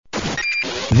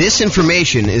This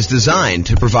information is designed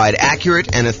to provide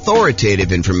accurate and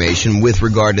authoritative information with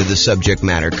regard to the subject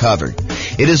matter covered.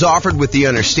 It is offered with the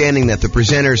understanding that the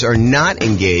presenters are not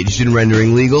engaged in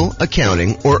rendering legal,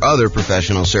 accounting, or other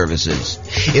professional services.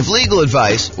 If legal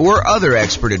advice or other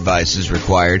expert advice is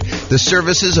required, the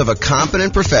services of a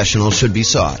competent professional should be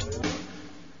sought.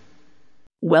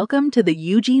 Welcome to the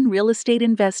Eugene Real Estate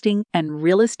Investing and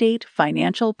Real Estate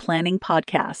Financial Planning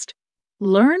Podcast.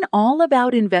 Learn all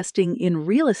about investing in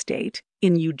real estate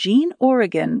in Eugene,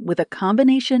 Oregon, with a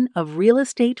combination of real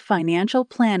estate financial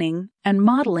planning and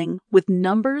modeling with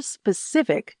numbers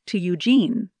specific to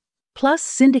Eugene, plus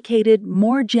syndicated,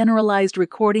 more generalized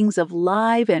recordings of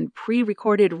live and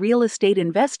pre-recorded real estate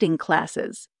investing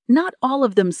classes, not all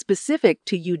of them specific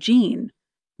to Eugene.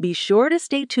 Be sure to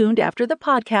stay tuned after the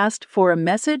podcast for a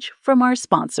message from our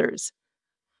sponsors.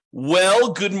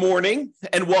 Well, good morning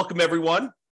and welcome,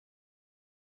 everyone.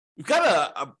 We've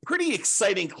got a pretty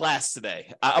exciting class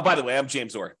today. By the way, I'm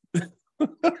James Orr.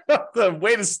 The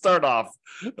way to start off.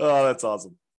 Oh, that's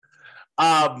awesome.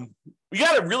 We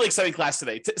got a really exciting class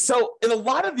today. So in a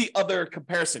lot of the other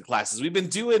comparison classes, we've been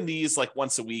doing these like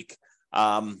once a week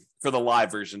for the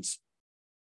live versions.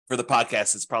 For the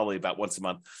podcast, it's probably about once a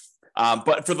month.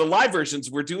 But for the live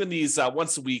versions, we're doing these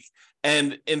once a week.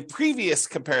 And in previous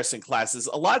comparison classes,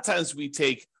 a lot of times we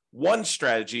take one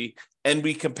strategy and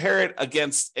we compare it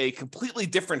against a completely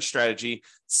different strategy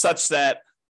such that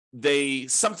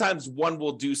sometimes one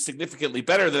will do significantly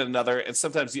better than another, and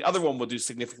sometimes the other one will do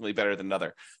significantly better than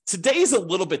another. Today's a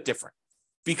little bit different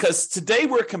because today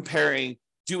we're comparing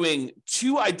doing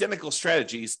two identical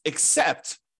strategies,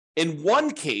 except in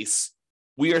one case,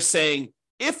 we are saying,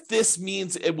 if this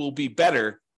means it will be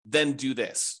better, then do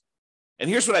this.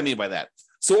 And here's what I mean by that.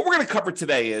 So what we're going to cover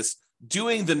today is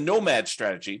doing the nomad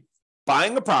strategy,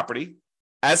 buying a property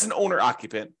as an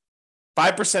owner-occupant,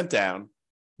 5% down,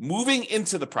 moving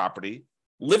into the property,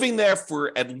 living there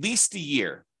for at least a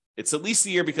year. It's at least a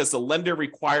year because the lender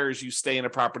requires you stay in a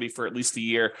property for at least a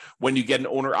year when you get an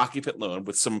owner-occupant loan,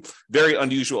 with some very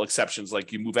unusual exceptions,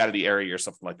 like you move out of the area or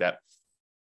something like that.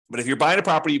 But if you're buying a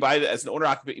property, you buy it as an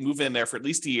owner-occupant, you move in there for at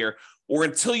least a year or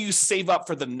until you save up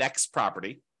for the next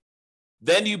property.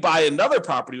 Then you buy another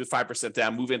property with 5%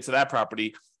 down, move into that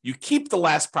property. You keep the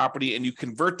last property and you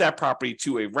convert that property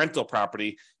to a rental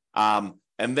property. And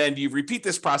then you repeat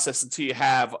this process until you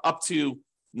have up to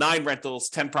 9 rentals,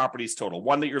 10 properties total,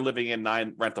 one that you're living in,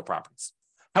 9 rental properties.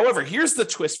 However, here's the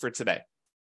twist for today.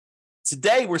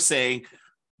 Today, we're saying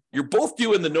you're both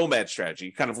doing the nomad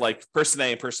strategy, kind of like person A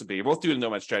and person B. You're both doing the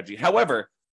nomad strategy. However,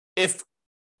 if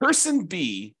person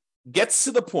B gets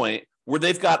to the point where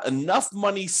they've got enough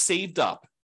money saved up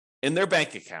in their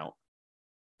bank account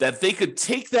that they could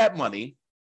take that money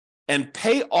and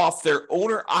pay off their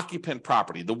owner-occupant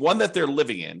property, the one that they're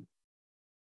living in,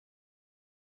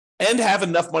 and have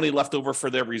enough money left over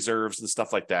for their reserves and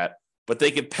stuff like that, but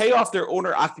they could pay off their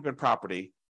owner-occupant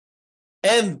property.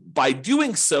 And by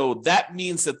doing so, that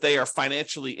means that they are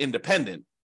financially independent,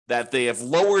 that they have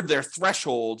lowered their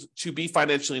threshold to be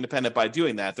financially independent by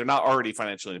doing that. They're not already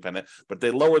financially independent, but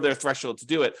they lower their threshold to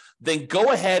do it. Then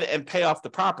go ahead and pay off the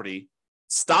property,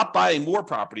 stop buying more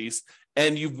properties,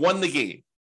 and you've won the game.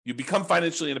 You become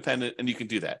financially independent and you can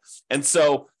do that. And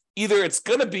so either it's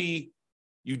going to be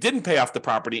you didn't pay off the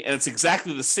property and it's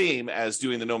exactly the same as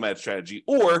doing the nomad strategy,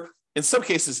 or in some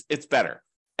cases, it's better.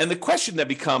 And the question that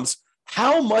becomes,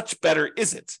 how much better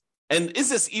is it? And is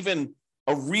this even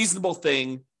a reasonable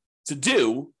thing to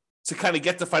do to kind of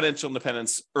get to financial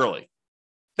independence early?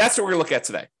 That's what we're going to look at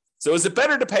today. So is it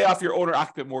better to pay off your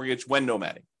owner-occupant mortgage when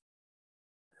nomading?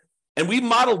 And we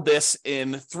modeled this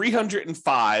in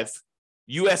 305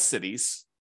 U.S. cities,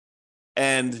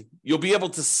 and you'll be able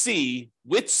to see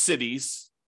which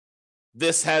cities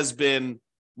this has been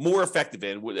more effective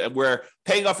in, where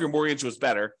paying off your mortgage was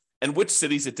better, and which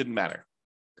cities it didn't matter.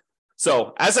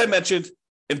 So, as I mentioned,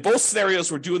 in both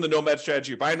scenarios, we're doing the nomad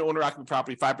strategy. You're buying an owner-occupant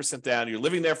property, 5% down. You're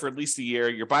living there for at least a year.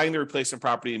 You're buying the replacement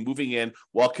property and moving in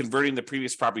while converting the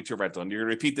previous property to a rental. And you're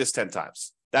going to repeat this 10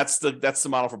 times. That's the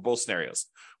model for both scenarios.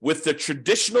 With the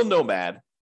traditional nomad,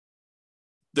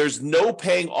 there's no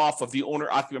paying off of the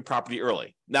owner-occupant property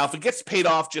early. Now, if it gets paid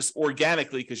off just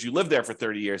organically because you live there for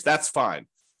 30 years, that's fine.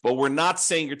 But we're not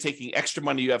saying you're taking extra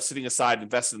money you have sitting aside,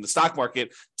 invested in the stock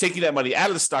market, taking that money out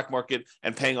of the stock market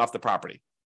and paying off the property.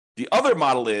 The other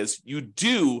model is you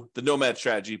do the nomad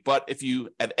strategy, but if you,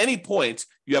 at any point,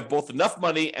 you have both enough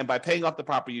money and by paying off the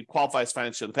property, you qualify as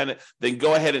financially independent, then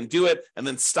go ahead and do it and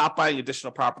then stop buying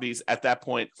additional properties at that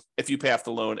point if you pay off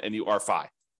the loan and you are fine.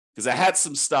 Because I had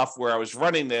some stuff where I was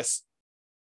running this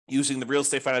using the real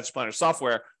estate financial planner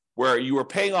software where you were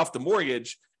paying off the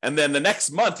mortgage And then the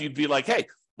next month you'd be like, hey,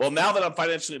 well, now that I'm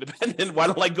financially independent, why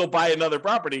don't I go buy another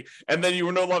property? And then you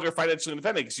were no longer financially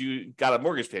independent because you got a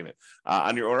mortgage payment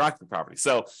on your owner-occupant property.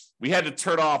 So we had to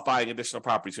turn off buying additional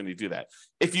properties when you do that.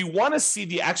 If you want to see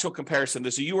the actual comparison,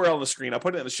 there's a URL on the screen. I'll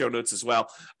put it in the show notes as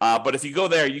well. But if you go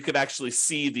there, you could actually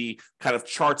see the kind of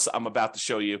charts I'm about to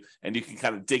show you, and you can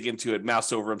kind of dig into it,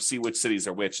 mouse over them, see which cities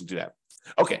are which, and do that.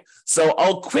 Okay, so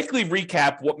I'll quickly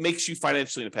recap what makes you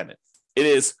financially independent. It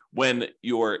is when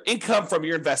your income from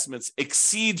your investments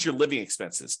exceeds your living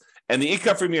expenses. And the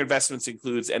income from your investments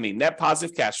includes any net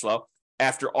positive cash flow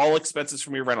after all expenses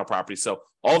from your rental property. So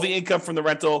all the income from the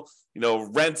rental,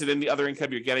 rent and any other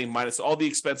income you're getting minus all the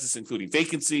expenses, including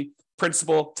vacancy,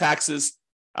 principal, taxes,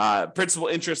 principal,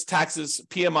 interest, taxes,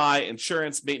 PMI,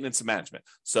 insurance, maintenance, and management.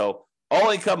 So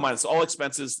all income minus all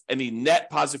expenses, any net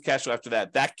positive cash flow after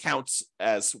that counts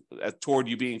as toward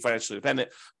you being financially independent,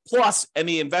 plus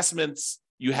any investments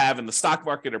you have in the stock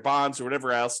market or bonds or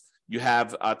whatever else you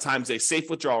have times a safe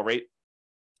withdrawal rate.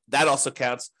 That also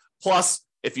counts. Plus,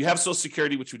 if you have Social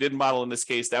Security, which we didn't model in this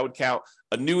case, that would count.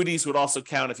 Annuities would also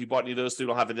count if you bought any of those. So you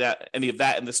don't have any of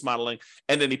that in this modeling,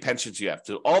 and any pensions you have.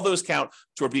 So all those count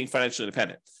toward being financially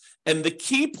independent. And the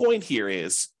key point here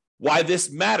is why this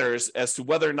matters as to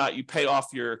whether or not you pay off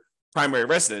your primary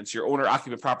residence, your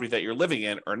owner-occupant property that you're living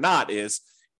in or not, is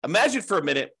imagine for a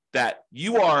minute that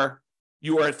you are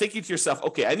thinking to yourself,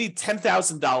 okay, I need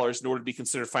 $10,000 in order to be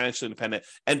considered financially independent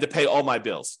and to pay all my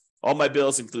bills. All my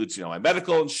bills includes, my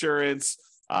medical insurance,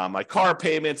 my car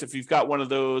payments, if you've got one of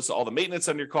those, all the maintenance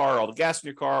on your car, all the gas in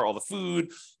your car, all the food,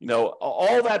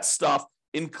 all that stuff,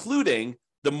 including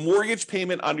the mortgage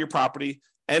payment on your property,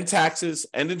 and taxes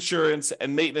and insurance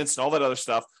and maintenance and all that other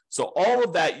stuff. So all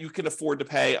of that you can afford to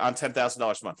pay on $10,000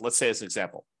 a month, let's say as an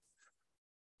example.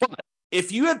 But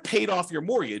if you had paid off your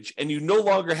mortgage and you no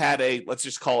longer had let's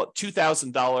just call it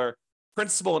 $2,000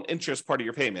 principal and interest part of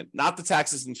your payment, not the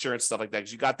taxes, insurance, stuff like that,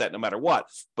 because you got that no matter what,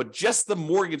 but just the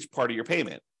mortgage part of your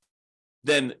payment,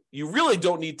 then you really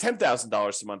don't need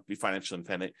 $10,000 a month to be financially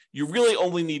independent. You really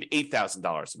only need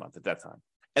 $8,000 a month at that time.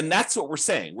 And that's what we're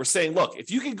saying. We're saying, look, if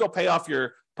you can go pay off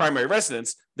your primary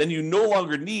residence, then you no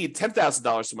longer need $10,000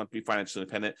 a month to be financially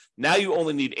independent. Now you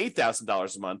only need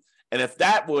 $8,000 a month. And if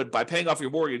that would, by paying off your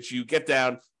mortgage, you get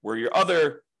down where your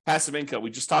other passive income we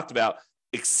just talked about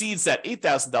exceeds that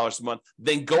 $8,000 a month,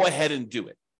 then go ahead and do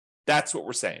it. That's what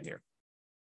we're saying here.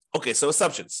 Okay, so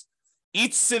assumptions.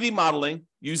 Each city modeling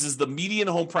uses the median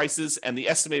home prices and the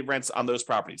estimated rents on those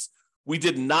properties. We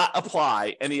did not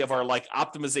apply any of our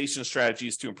optimization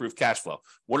strategies to improve cash flow.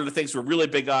 One of the things we're really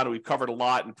big on, and we've covered a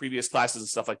lot in previous classes and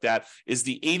stuff like that, is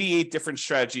the 88 different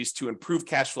strategies to improve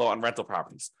cash flow on rental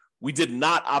properties. We did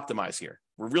not optimize here.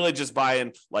 We're really just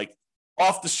buying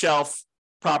off the shelf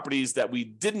properties that we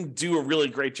didn't do a really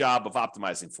great job of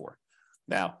optimizing for.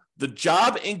 Now, the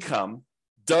job income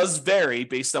does vary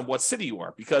based on what city you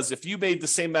are, because if you made the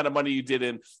same amount of money you did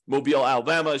in Mobile,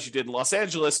 Alabama as you did in Los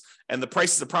Angeles, and the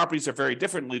prices of properties are very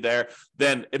differently there,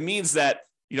 then it means that,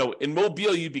 in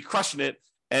Mobile, you'd be crushing it,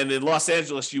 and in Los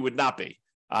Angeles, you would not be.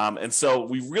 And so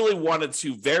we really wanted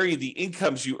to vary the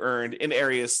incomes you earned in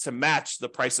areas to match the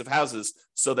price of houses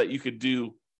so that you could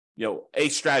do, a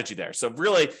strategy there. So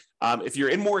really, if you're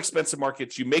in more expensive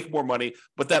markets, you make more money,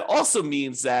 but that also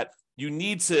means that you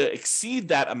need to exceed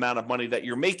that amount of money that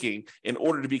you're making in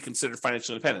order to be considered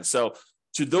financially independent. So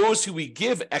to those who we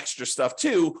give extra stuff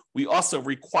to, we also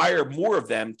require more of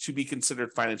them to be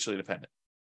considered financially independent.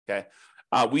 Okay.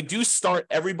 We do start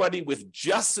everybody with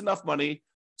just enough money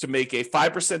to make a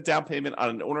 5% down payment on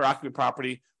an owner-occupant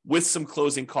property with some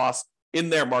closing costs in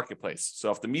their marketplace.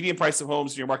 So if the median price of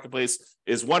homes in your marketplace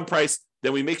is one price,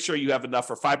 then we make sure you have enough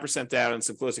for 5% down and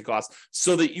some closing costs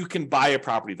so that you can buy a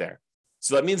property there.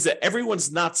 So that means that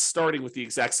everyone's not starting with the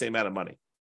exact same amount of money.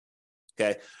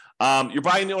 Okay. You're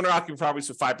buying the owner-occupant properties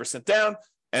with 5% down,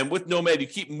 and with Nomad, you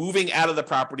keep moving out of the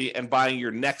property and buying your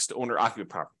next owner-occupant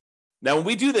property. Now, when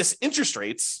we do this, the interest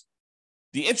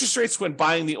rates when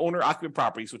buying the owner-occupant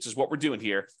properties, which is what we're doing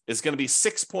here, is going to be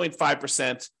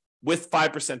 6.5% with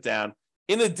 5% down.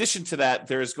 In addition to that,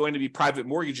 there is going to be private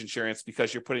mortgage insurance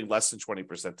because you're putting less than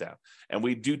 20% down. And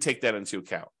we do take that into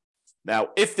account. Now,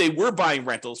 if they were buying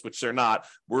rentals, which they're not,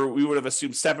 we would have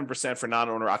assumed 7% for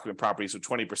non-owner occupant properties with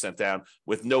 20% down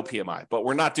with no PMI. But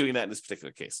we're not doing that in this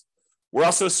particular case. We're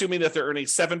also assuming that they're earning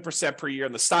 7% per year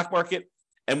in the stock market.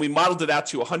 And we modeled it out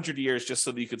to 100 years just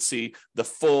so that you could see the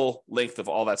full length of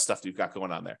all that stuff that you've got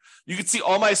going on there. You can see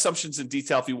all my assumptions in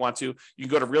detail if you want to. You can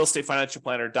go to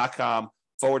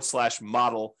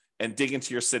realestatefinancialplanner.com/model and dig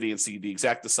into your city and see the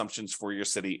exact assumptions for your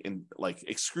city in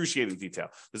excruciating detail.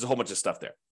 There's a whole bunch of stuff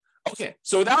there. Okay,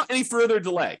 so without any further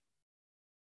delay,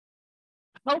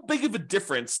 how big of a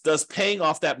difference does paying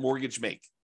off that mortgage make?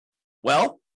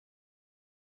 Well,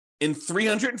 in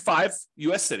 305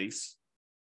 US cities,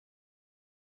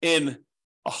 in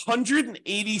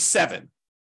 187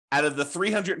 out of the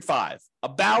 305,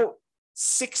 about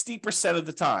 60% of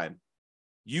the time,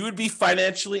 you would be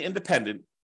financially independent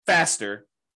faster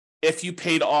if you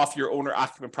paid off your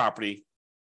owner-occupant property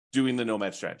doing the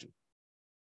nomad strategy.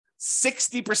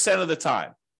 60% of the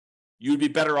time, you would be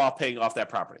better off paying off that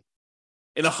property.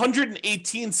 In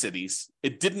 118 cities,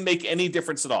 it didn't make any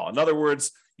difference at all. In other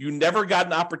words, you never got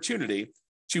an opportunity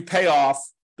to pay off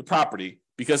the property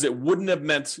because it wouldn't have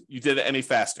meant you did it any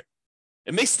faster.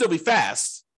 It may still be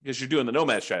fast because you're doing the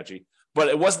nomad strategy, but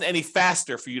it wasn't any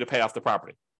faster for you to pay off the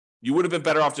property. You would have been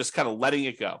better off just kind of letting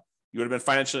it go. You would have been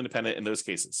financially independent in those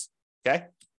cases. Okay?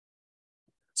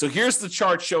 So here's the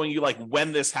chart showing you like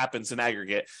when this happens in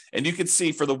aggregate. And you can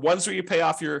see for the ones where you pay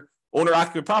off your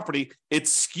owner-occupant property, it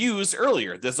skews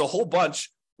earlier. There's a whole bunch.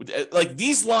 Like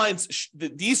these lines,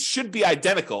 these should be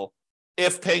identical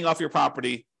if paying off your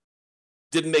property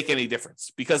didn't make any difference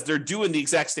because they're doing the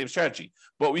exact same strategy.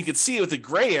 But we could see with the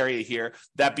gray area here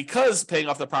that because paying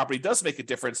off the property does make a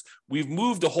difference, we've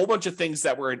moved a whole bunch of things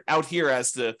that were out here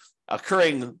as to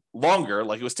occurring longer,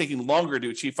 like it was taking longer to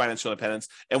achieve financial independence,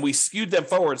 and we skewed them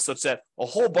forward such that a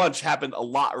whole bunch happened a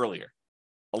lot earlier,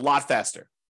 a lot faster.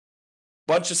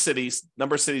 Bunch of cities,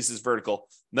 number of cities is vertical,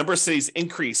 number of cities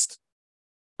increased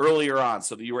earlier on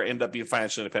so that you were end up being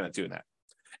financially independent doing that.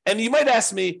 And you might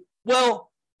ask me, well,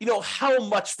 how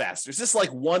much faster? Is this like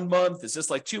 1 month? Is this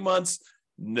like 2 months?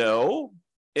 No.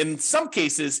 In some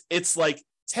cases, it's like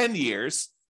 10 years.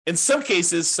 In some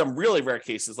cases, some really rare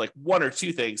cases, like 1 or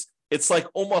 2 things, it's like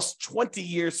almost 20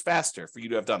 years faster for you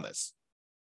to have done this,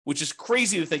 which is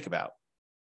crazy to think about.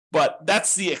 But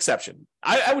that's the exception.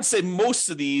 I would say most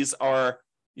of these are,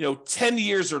 10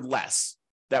 years or less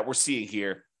that we're seeing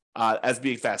here as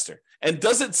being faster. And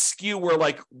does it skew where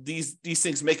like these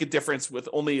things make a difference with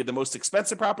only the most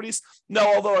expensive properties?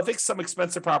 No, although I think some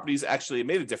expensive properties actually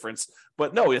made a difference.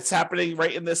 But no, it's happening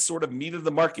right in this sort of meat of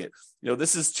the market.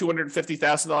 This is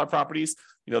 $250,000 properties.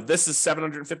 This is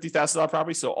 $750,000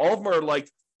 properties. So all of them are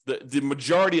like the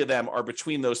majority of them are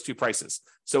between those two prices.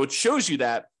 So it shows you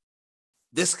that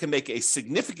this can make a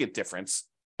significant difference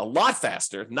a lot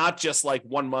faster, not just like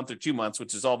 1 month or 2 months,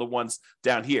 which is all the ones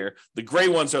down here. The gray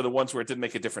ones are the ones where it didn't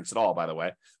make a difference at all, by the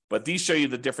way. But these show you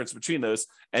the difference between those.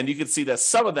 And you can see that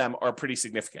some of them are pretty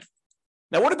significant.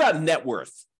 Now, what about net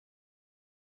worth?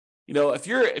 If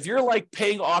you're like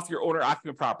paying off your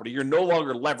owner-occupant property, you're no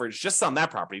longer leveraged just on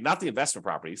that property, not the investment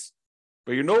properties,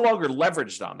 but you're no longer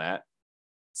leveraged on that.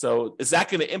 So is that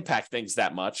going to impact things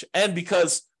that much? And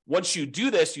because once you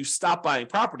do this, you stop buying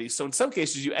properties. So in some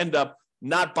cases, you end up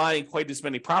not buying quite as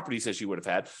many properties as you would have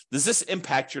had. Does this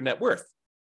impact your net worth?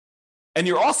 And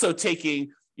you're also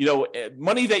taking,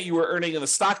 money that you were earning in the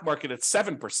stock market at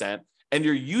 7%, and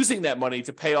you're using that money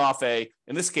to pay off in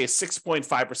this case,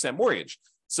 6.5% mortgage.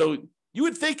 So you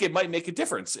would think it might make a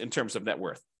difference in terms of net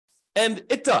worth. And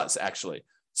it does, actually.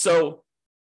 So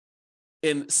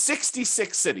in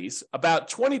 66 cities, about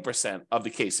 20% of the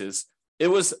cases, it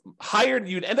was higher.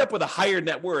 You'd end up with a higher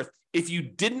net worth if you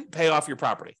didn't pay off your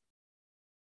property.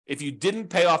 If you didn't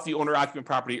pay off the owner-occupant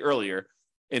property earlier,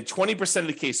 in 20% of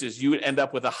the cases, you would end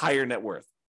up with a higher net worth.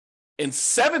 In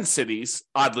 7 cities,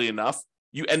 oddly enough,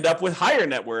 you end up with higher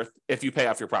net worth if you pay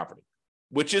off your property,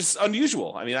 which is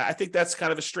unusual. I mean, I think that's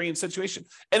kind of a strange situation.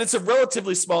 And it's a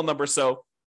relatively small number, so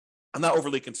I'm not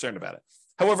overly concerned about it.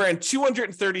 However, in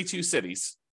 232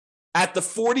 cities, at the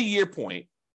 40-year point,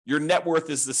 your net worth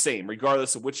is the same,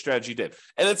 regardless of which strategy you did.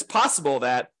 And it's possible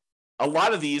that a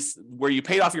lot of these where you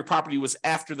paid off your property was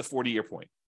after the 40-year point,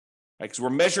 right? Because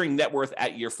we're measuring net worth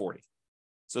at year 40.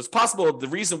 So it's possible the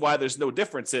reason why there's no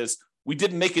difference is we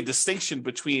didn't make a distinction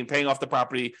between paying off the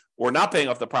property or not paying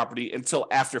off the property until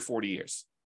after 40 years.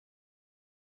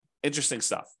 Interesting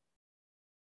stuff.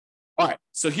 All right,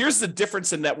 so here's the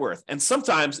difference in net worth. And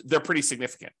sometimes they're pretty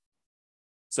significant.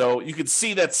 So you can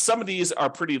see that some of these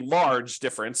are pretty large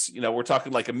difference. We're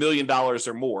talking like $1 million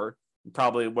or more.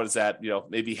 Probably, what is that?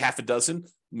 Maybe half a dozen,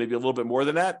 maybe a little bit more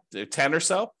than that, 10 or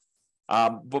so.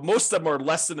 But most of them are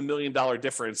less than $1 million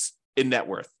difference in net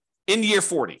worth in year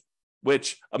 40,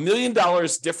 which $1 million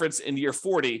difference in year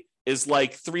 40 is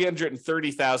like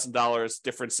 $330,000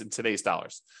 difference in today's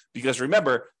dollars. Because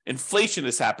remember, inflation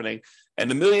is happening, and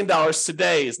 $1 million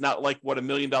today is not like what $1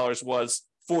 million was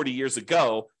 40 years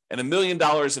ago, and $1 million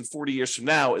in 40 years from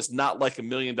now is not like $1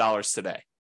 million today.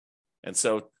 And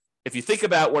so if you think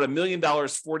about what $1 million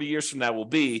 40 years from now will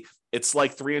be, it's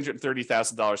like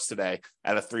 $330,000 today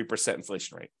at a 3%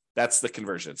 inflation rate. That's the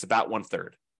conversion. It's about 1/3.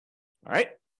 All right.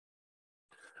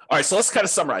 All right, so let's kind of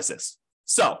summarize this.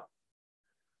 So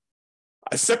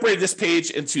I separated this page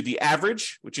into the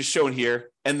average, which is shown here,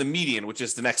 and the median, which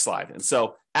is the next slide. And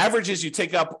so average is you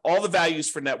take up all the values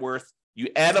for net worth, you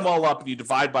add them all up, and you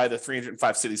divide by the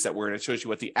 305 cities that we're in. It shows you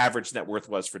what the average net worth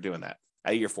was for doing that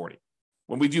at year 40.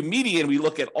 When we do median, we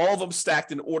look at all of them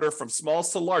stacked in order from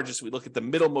smallest to largest. We look at the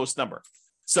middlemost number.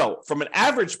 So from an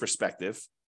average perspective,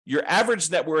 your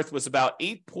average net worth was about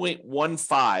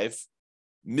 $8.15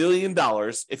 million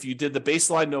if you did the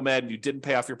baseline nomad and you didn't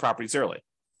pay off your properties early.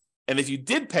 And if you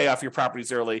did pay off your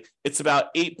properties early, it's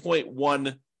about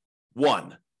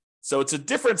 8.11. So it's a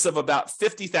difference of about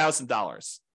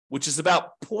 $50,000, which is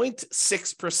about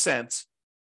 0.6%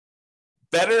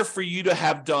 better for you to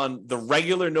have done the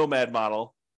regular nomad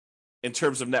model in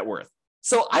terms of net worth.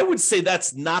 So I would say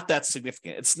that's not that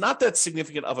significant. It's not that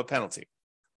significant of a penalty.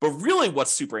 But really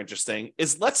what's super interesting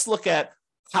is let's look at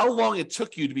how long it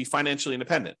took you to be financially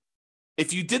independent.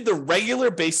 If you did the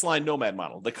regular baseline nomad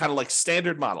model, the kind of like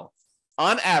standard model,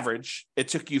 on average, it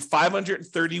took you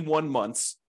 531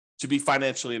 months to be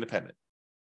financially independent.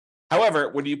 However,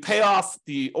 when you pay off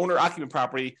the owner-occupant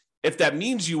property, if that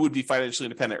means you would be financially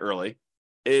independent early,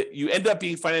 you end up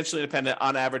being financially independent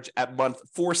on average at month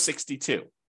 462.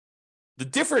 The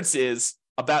difference is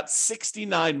about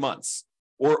 69 months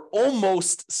or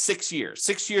almost 6 years.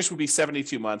 6 years would be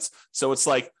 72 months. So it's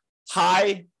like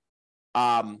high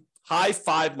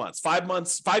 5 months,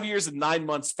 5 years and 9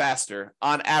 months faster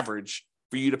on average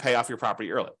for you to pay off your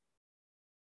property early.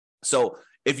 So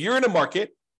if you're in a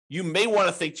market, you may want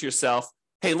to think to yourself,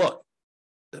 hey, look,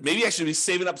 maybe I should be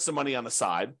saving up some money on the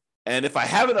side. And if I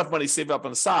have enough money saved up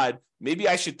on the side, maybe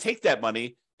I should take that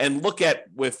money and look at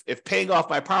if paying off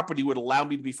my property would allow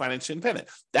me to be financially independent.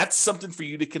 That's something for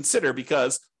you to consider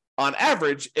because on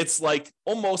average, it's like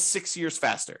almost 6 years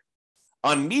faster.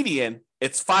 On median,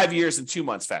 it's 5 years and 2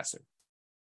 months faster.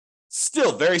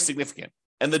 Still very significant.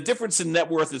 And the difference in net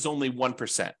worth is only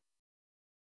 1%.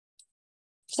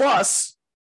 Plus,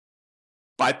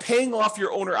 by paying off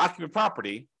your owner-occupant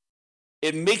property,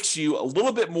 it makes you a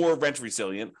little bit more rent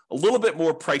resilient, a little bit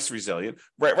more price resilient.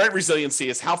 Rent resiliency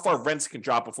is how far rents can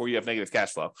drop before you have negative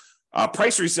cash flow.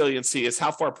 Price resiliency is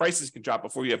how far prices can drop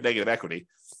before you have negative equity.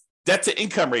 Debt to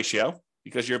income ratio,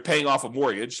 because you're paying off a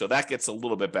mortgage, so that gets a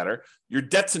little bit better. Your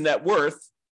debt to net worth,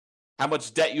 how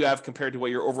much debt you have compared to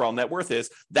what your overall net worth is,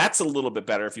 that's a little bit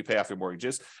better if you pay off your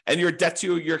mortgages. And your debt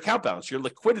to your account balance, your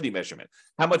liquidity measurement,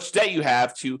 how much debt you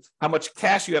have to how much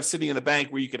cash you have sitting in the bank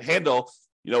where you can handle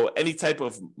any type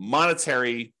of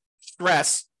monetary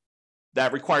stress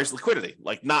that requires liquidity,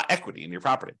 like not equity in your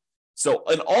property. So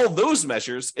in all those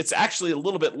measures, it's actually a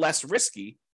little bit less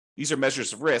risky. These are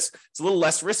measures of risk. It's a little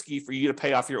less risky for you to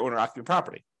pay off your owner-occupant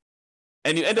property.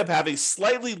 And you end up having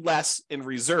slightly less in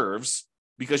reserves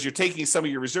because you're taking some of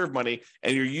your reserve money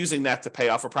and you're using that to pay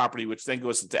off a property, which then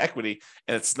goes into equity,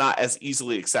 and it's not as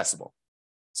easily accessible.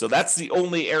 So that's the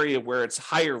only area where it's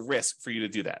higher risk for you to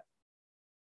do that.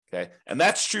 Okay, and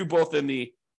that's true both in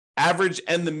the average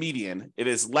and the median. It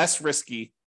is less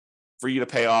risky for you to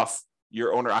pay off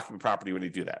your owner-occupant property when you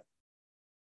do that.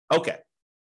 Okay,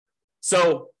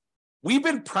 so we've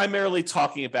been primarily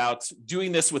talking about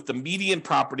doing this with the median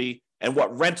property and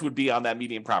what rent would be on that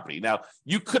median property. Now,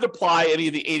 you could apply any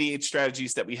of the 88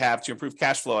 strategies that we have to improve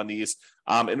cash flow on these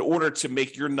in order to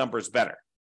make your numbers better.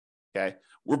 Okay,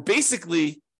 we're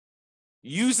basically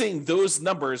using those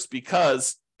numbers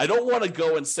because I don't want to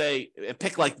go and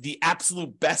pick like the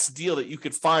absolute best deal that you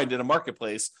could find in a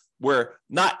marketplace where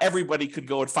not everybody could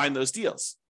go and find those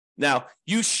deals. Now,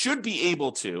 you should be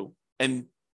able to, and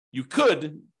you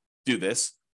could do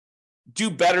this, do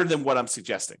better than what I'm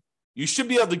suggesting. You should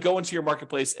be able to go into your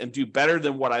marketplace and do better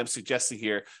than what I'm suggesting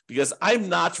here because I'm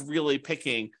not really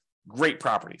picking great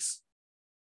properties.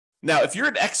 Now, if you're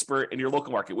an expert in your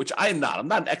local market, which I am not, I'm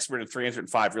not an expert in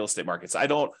 305 real estate markets. I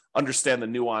don't understand the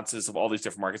nuances of all these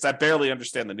different markets. I barely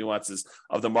understand the nuances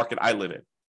of the market I live in.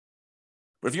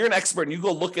 But if you're an expert and you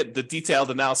go look at the detailed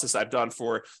analysis I've done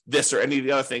for this or any of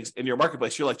the other things in your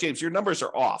marketplace, you're like, James, your numbers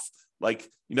are off. Like,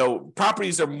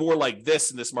 properties are more like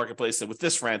this in this marketplace than with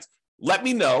this rent. Let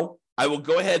me know. I will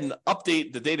go ahead and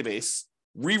update the database,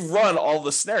 rerun all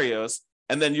the scenarios,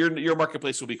 and then your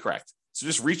marketplace will be correct. So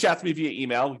just reach out to me via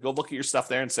email, go look at your stuff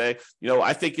there and say,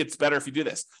 I think it's better if you do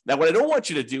this. Now, what I don't want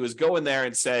you to do is go in there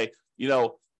and say,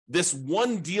 this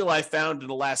one deal I found in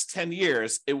the last 10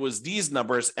 years, it was these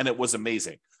numbers and it was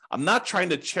amazing. I'm not trying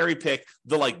to cherry pick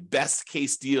the best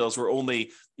case deals where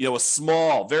only, a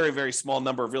small, very, very small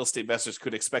number of real estate investors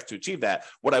could expect to achieve that.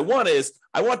 What I want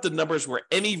the numbers where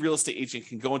any real estate agent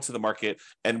can go into the market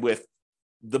and with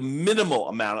the minimal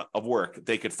amount of work,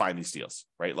 they could find these deals,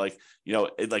 right?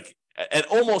 At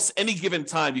almost any given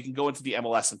time, you can go into the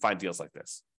MLS and find deals like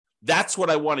this. That's what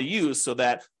I want to use so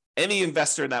that any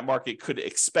investor in that market could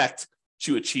expect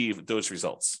to achieve those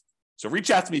results. So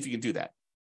reach out to me if you can do that.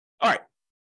 All right.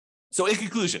 So in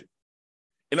conclusion,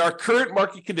 in our current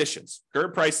market conditions,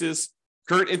 current prices,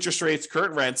 current interest rates,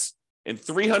 current rents in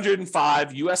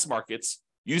 305 U.S. markets,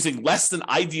 using less than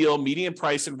ideal median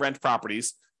price and rent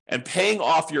properties and paying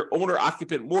off your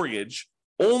owner-occupant mortgage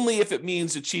only if it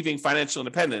means achieving financial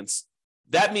independence,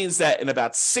 that means that in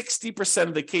about 60%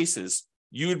 of the cases,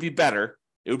 you would be better.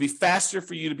 It would be faster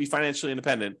for you to be financially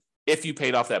independent if you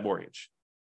paid off that mortgage.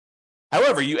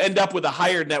 However, you end up with a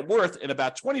higher net worth in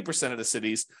about 20% of the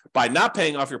cities by not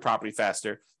paying off your property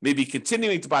faster, maybe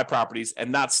continuing to buy properties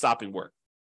and not stopping work.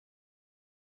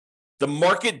 The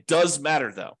market does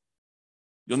matter, though.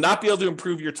 You'll not be able to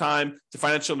improve your time to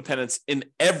financial independence in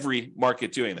every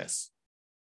market doing this.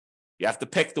 You have to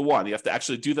pick the one. You have to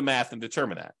actually do the math and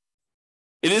determine that.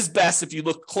 It is best if you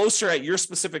look closer at your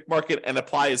specific market and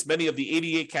apply as many of the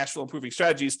 88 cash flow improving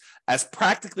strategies as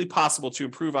practically possible to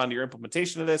improve on your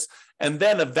implementation of this, and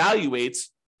then evaluate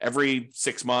every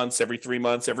 6 months, every 3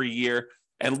 months, every year,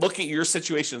 and look at your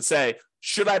situation and say,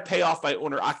 should I pay off my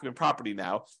owner-occupant property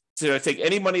now? Should I take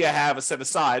any money I have and set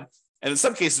aside? And in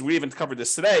some cases, we even covered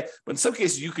this today, but in some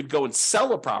cases, you could go and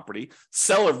sell a property,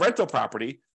 sell a rental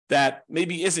property that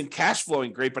maybe isn't cash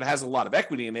flowing great, but has a lot of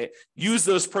equity in it. Use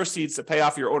those proceeds to pay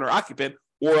off your owner-occupant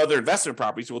or other investment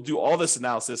properties. We'll do all this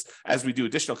analysis as we do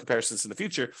additional comparisons in the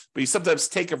future. But you sometimes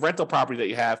take a rental property that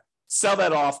you have, sell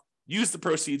that off, use the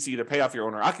proceeds to either pay off your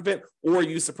owner-occupant or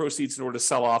use the proceeds in order to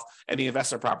sell off any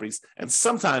investment properties. And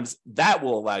sometimes that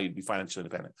will allow you to be financially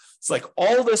independent. It's like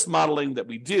all this modeling that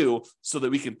we do so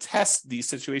that we can test these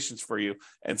situations for you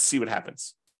and see what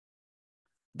happens.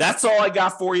 That's all I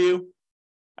got for you.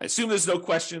 I assume there's no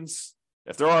questions.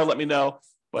 If there are, let me know.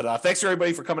 But thanks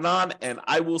everybody for coming on, and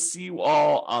I will see you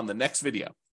all on the next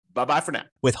video. Bye-bye for now.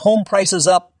 With home prices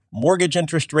up, mortgage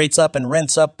interest rates up, and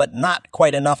rents up, but not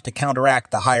quite enough to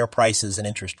counteract the higher prices and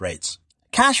interest rates.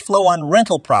 Cash flow on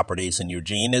rental properties in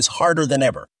Eugene is harder than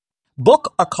ever.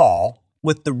 Book a call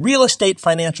with the Real Estate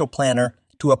Financial Planner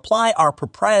to apply our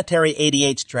proprietary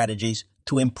 88 strategies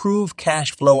to improve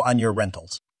cash flow on your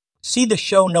rentals. See the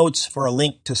show notes for a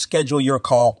link to schedule your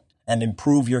call and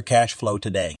improve your cash flow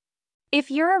today.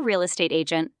 If you're a real estate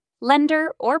agent,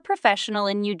 lender, or professional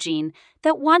in Eugene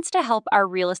that wants to help our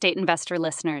real estate investor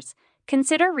listeners,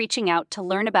 consider reaching out to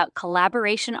learn about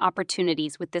collaboration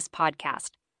opportunities with this podcast.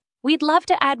 We'd love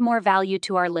to add more value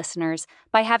to our listeners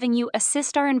by having you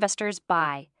assist our investors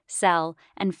buy, sell,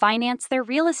 and finance their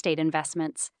real estate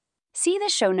investments. See the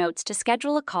show notes to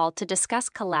schedule a call to discuss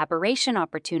collaboration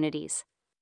opportunities.